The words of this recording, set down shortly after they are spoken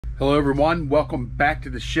Hello everyone, welcome back to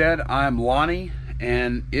the shed. I'm Lonnie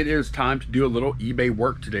and it is time to do a little eBay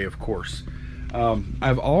work today, of course.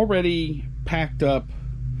 I've already packed up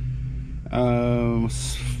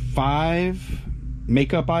 5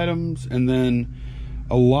 makeup items and then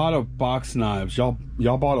a lot of box knives. Y'all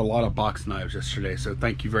bought a lot of box knives yesterday, so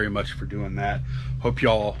thank you very much for doing that. Hope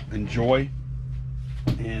y'all enjoy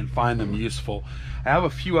and find them useful. I have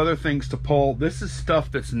a few other things to pull. This is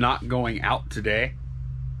stuff that's not going out today.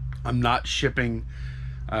 I'm not shipping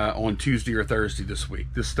on Tuesday or Thursday this week.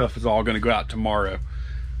 This stuff is all going to go out tomorrow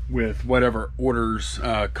with whatever orders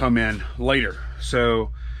come in later.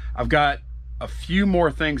 So I've got a few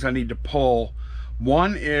more things I need to pull.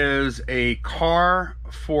 One is a car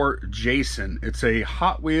for Jason. It's a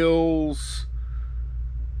Hot Wheels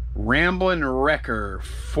Ramblin' Wrecker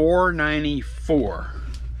 494.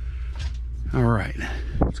 All right,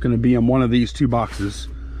 it's going to be in one of these 2 boxes.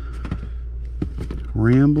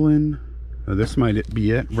 Ramblin', oh, this might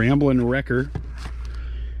be it. Ramblin' Wrecker,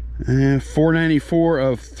 494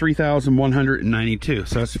 of 3,192.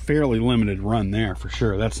 So that's a fairly limited run there for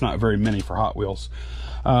sure. That's not very many for Hot Wheels.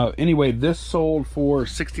 Anyway, this sold for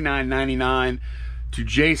 $69.99 to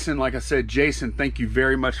Jason. Like I said, Jason, thank you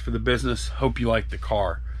very much for the business. Hope you like the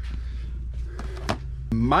car.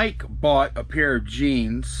 Mike bought a pair of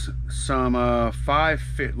jeans, some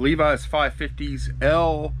Levi's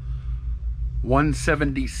 550s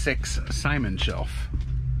L176 Simon shelf.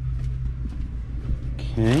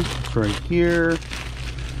 Okay, it's right here.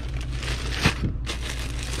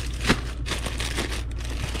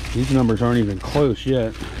 These numbers aren't even close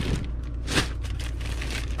yet.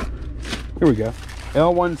 Here we go.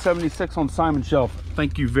 L176 on Simon shelf.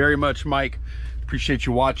 Thank you very much, Mike. Appreciate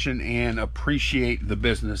you watching and appreciate the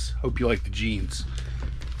business. Hope you like the jeans.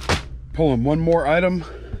 Pulling one more item.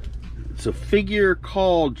 It's a figure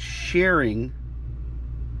called Sharing.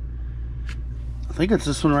 I think it's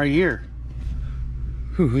this one right here.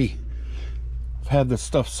 Hoo-wee. I've had this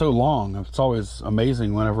stuff so long. It's always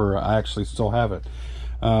amazing whenever I actually still have it.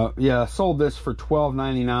 Yeah, I sold this for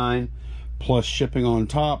 $12.99 plus shipping on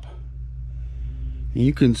top. And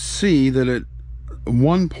you can see that at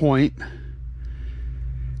one point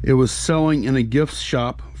it was selling in a gift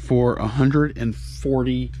shop for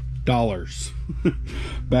 $140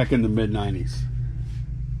 back in the mid-90s.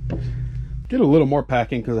 Did a little more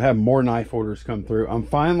packing because I have more knife orders come through. I'm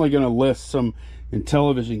finally going to list some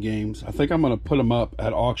Intellivision games. I think I'm going to put them up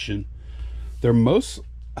at auction. I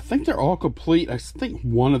think they're all complete. I think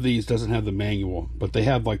one of these doesn't have the manual, but they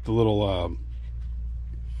have like the little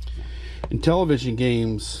Intellivision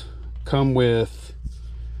games come with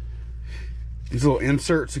these little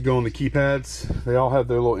inserts that go on the keypads. They all have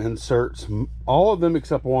their little inserts. All of them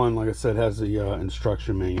except one, like I said, has the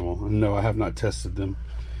instruction manual. And no, I have not tested them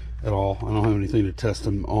at all. I don't have anything to test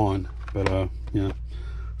them on. But yeah.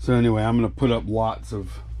 So anyway, I'm going to put up lots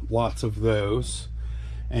of those.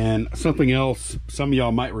 And something else some of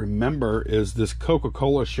y'all might remember is this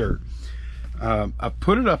Coca-Cola shirt. I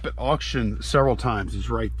put it up at auction several times. It's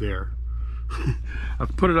right there.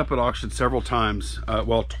 I've put it up at auction several times.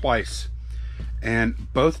 Well, twice.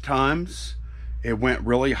 And both times it went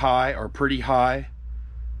really high or pretty high.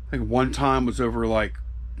 I think one time was over, like,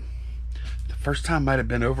 the first time might have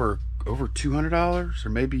been over $200 or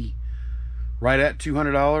maybe right at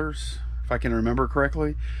 $200 if I can remember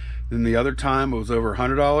correctly. Then the other time it was over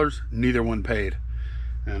 $100. Neither one paid.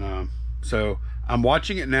 And so I'm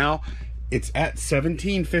watching it now. It's at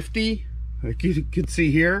 $17.50. Like you can see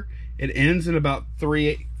here, it ends in about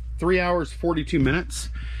 3 hours 42 minutes.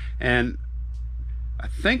 And I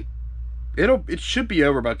think it should be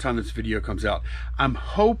over by the time this video comes out. I'm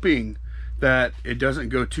hoping that it doesn't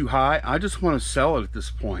go too high. I just want to sell it at this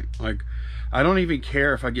point. Like, I don't even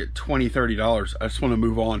care if I get $20, $30. I just want to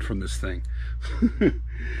move on from this thing.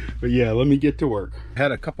 But yeah, let me get to work. I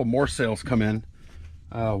had a couple more sales come in.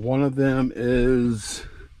 One of them is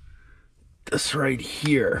this right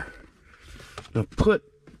here. I've put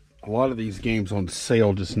a lot of these games on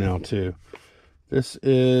sale just now too. This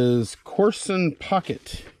is Corson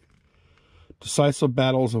Pocket, Decisive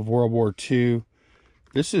Battles of World War II.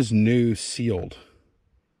 This is new, sealed.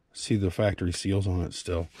 See the factory seals on it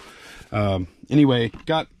still. Anyway,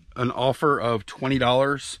 got an offer of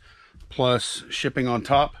 $20 plus shipping on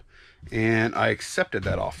top, and I accepted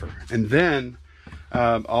that offer. And then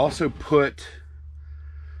I also put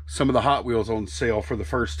some of the Hot Wheels on sale for the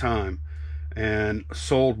first time and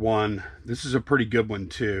sold one. This is a pretty good one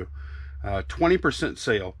too. 20%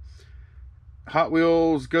 sale. Hot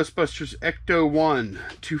Wheels Ghostbusters Ecto 1,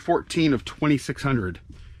 214 of 2600.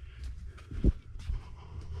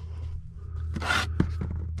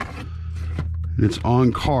 and it's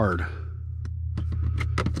on card.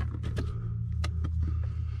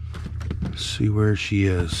 Let's see where she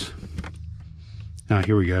is. Ah,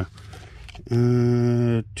 here we go.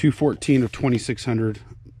 214 of 2600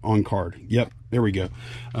 on card. Yep, there we go.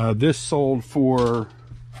 This sold for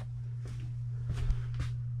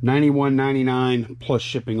 $91.99 plus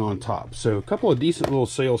shipping on top. So a couple of decent little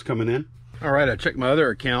sales coming in. All right, I checked my other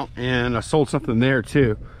account and I sold something there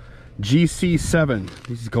too. GC7,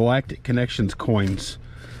 these Galactic Connections coins,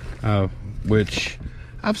 which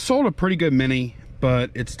I've sold a pretty good many, but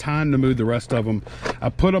it's time to move the rest of them. I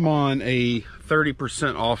put them on a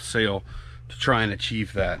 30% off sale to try and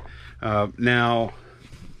achieve that. Now,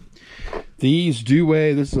 these do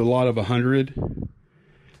weigh, this is a lot of 100.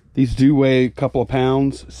 These do weigh a couple of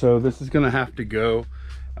pounds, so this is gonna have to go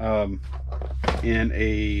in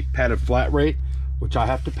a padded flat rate, which I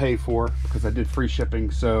have to pay for because I did free shipping.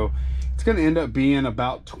 So it's gonna end up being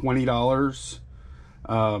about $20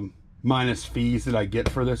 minus fees that I get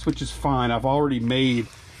for this, which is fine. I've already made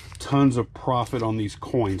tons of profit on these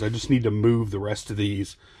coins. I just need to move the rest of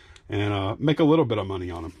these and make a little bit of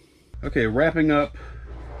money on them. Okay, wrapping up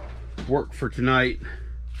work for tonight,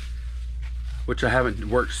 which I haven't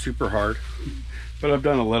worked super hard, but I've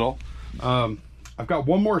done a little. I've got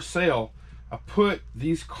one more sale. I put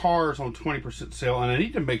these cars on 20% sale, and I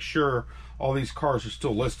need to make sure all these cars are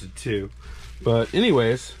still listed too. But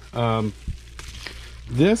anyways,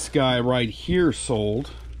 this guy right here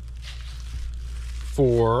sold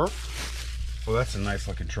for, well, that's a nice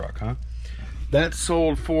looking truck, huh? That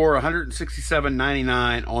sold for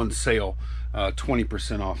 $167.99 on sale,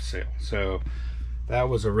 20% off sale. So that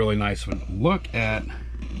was a really nice one. Look at,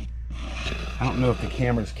 I don't know if the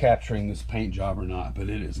camera's capturing this paint job or not, but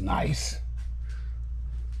it is nice.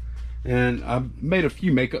 And I've made a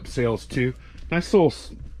few makeup sales too. Nice little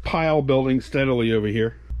pile building steadily over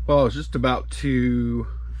here. Well, I was just about to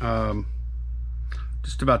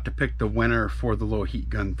pick the winner for the little heat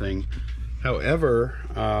gun thing. However,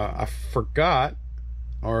 I forgot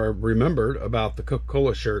or remembered about the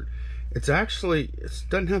Coca-Cola shirt. It's actually, it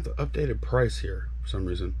doesn't have the updated price here for some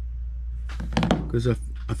reason. Because I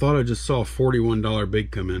thought I just saw a $41 bid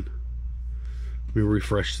come in. Let me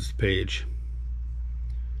refresh this page.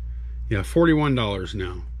 Yeah, $41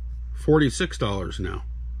 now. $46 now.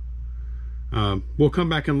 We'll come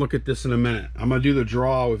back and look at this in a minute. I'm gonna do the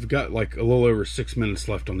draw. We've got like a little over 6 minutes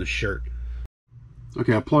left on this shirt.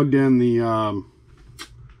 Okay, I plugged in the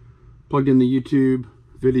YouTube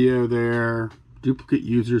video there. Duplicate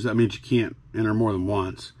users, that means you can't enter more than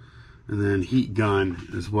once. And then heat gun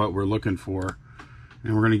is what we're looking for.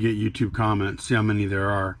 And we're gonna get YouTube comments, see how many there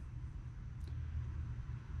are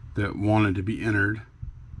that wanted to be entered.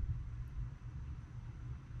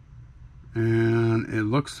 And it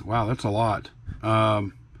looks, wow, that's a lot.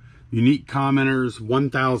 Unique commenters,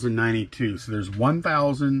 1,092. So there's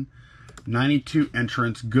 1,092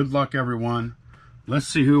 entrants. Good luck, everyone. Let's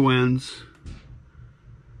see who wins.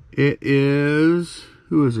 It is,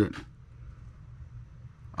 who is it?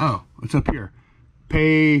 Oh, it's up here.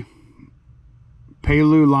 Pelulani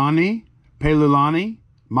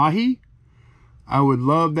Mahi. I would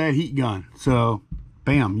love that heat gun. So,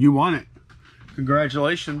 bam, you won it.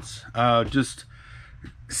 Congratulations. Just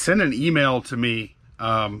send an email to me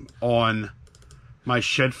on my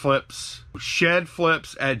shedflips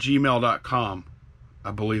at gmail.com.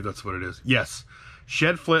 I believe that's what it is. Yes,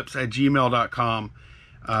 shedflips at gmail.com.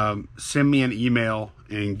 Send me an email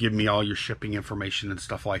and give me all your shipping information and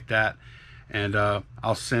stuff like that, and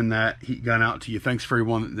I'll send that heat gun out to you. Thanks for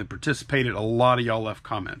everyone that participated. A lot of y'all left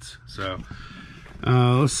comments. So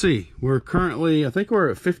let's see, we're currently, I think we're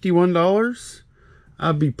at $51.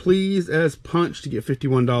 I'd be pleased as punch to get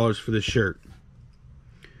 $51 for this shirt.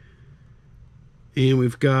 And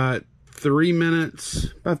we've got 3 minutes,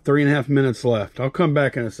 about 3.5 minutes left. I'll come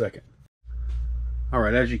back in a second. All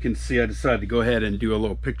right, as you can see, I decided to go ahead and do a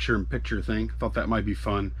little picture-in-picture thing. Thought that might be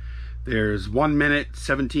fun. There's 1 minute,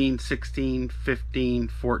 17, 16, 15,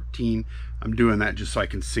 14. I'm doing that just so I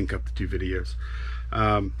can sync up the two videos.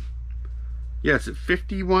 Yeah, it's at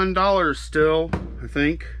 $51 still, I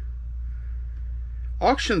think.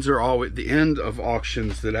 Auctions are always, the end of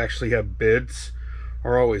auctions that actually have bids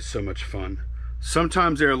are always so much fun.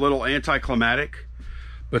 Sometimes they're a little anticlimactic,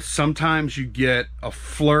 but sometimes you get a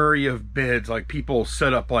flurry of bids, like people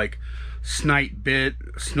set up like snipe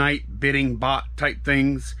bidding bot type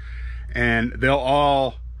things, and they'll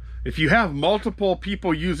all, if you have multiple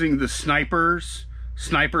people using the sniper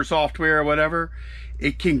software or whatever,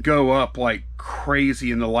 it can go up like crazy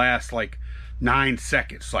in the last like 9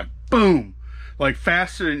 seconds, like boom, like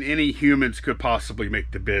faster than any humans could possibly make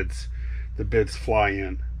the bids fly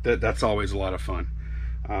in. that's always a lot of fun.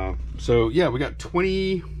 So yeah, we got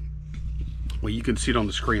 20, well, you can see it on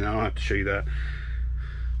the screen, I don't have to show you that.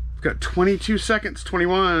 We've got 22 seconds,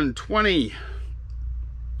 21, 20.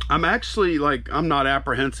 I'm actually, like, I'm not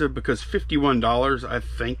apprehensive, because $51 I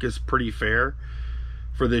think is pretty fair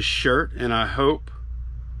for this shirt, and I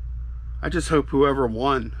just hope whoever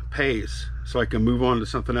won pays so I can move on to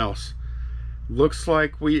something else. Looks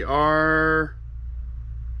like we are,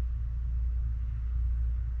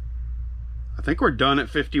 I think we're done at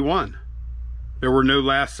 51. There were no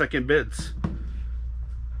last second bids,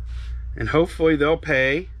 and hopefully they'll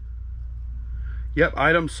pay. Yep,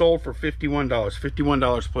 item sold for $51.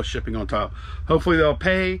 $51 plus shipping on top. Hopefully they'll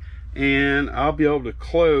pay, and I'll be able to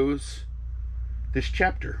close this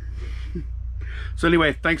chapter. So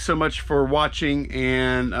anyway, thanks so much for watching,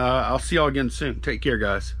 and I'll see y'all again soon. Take care,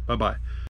 guys. Bye-bye.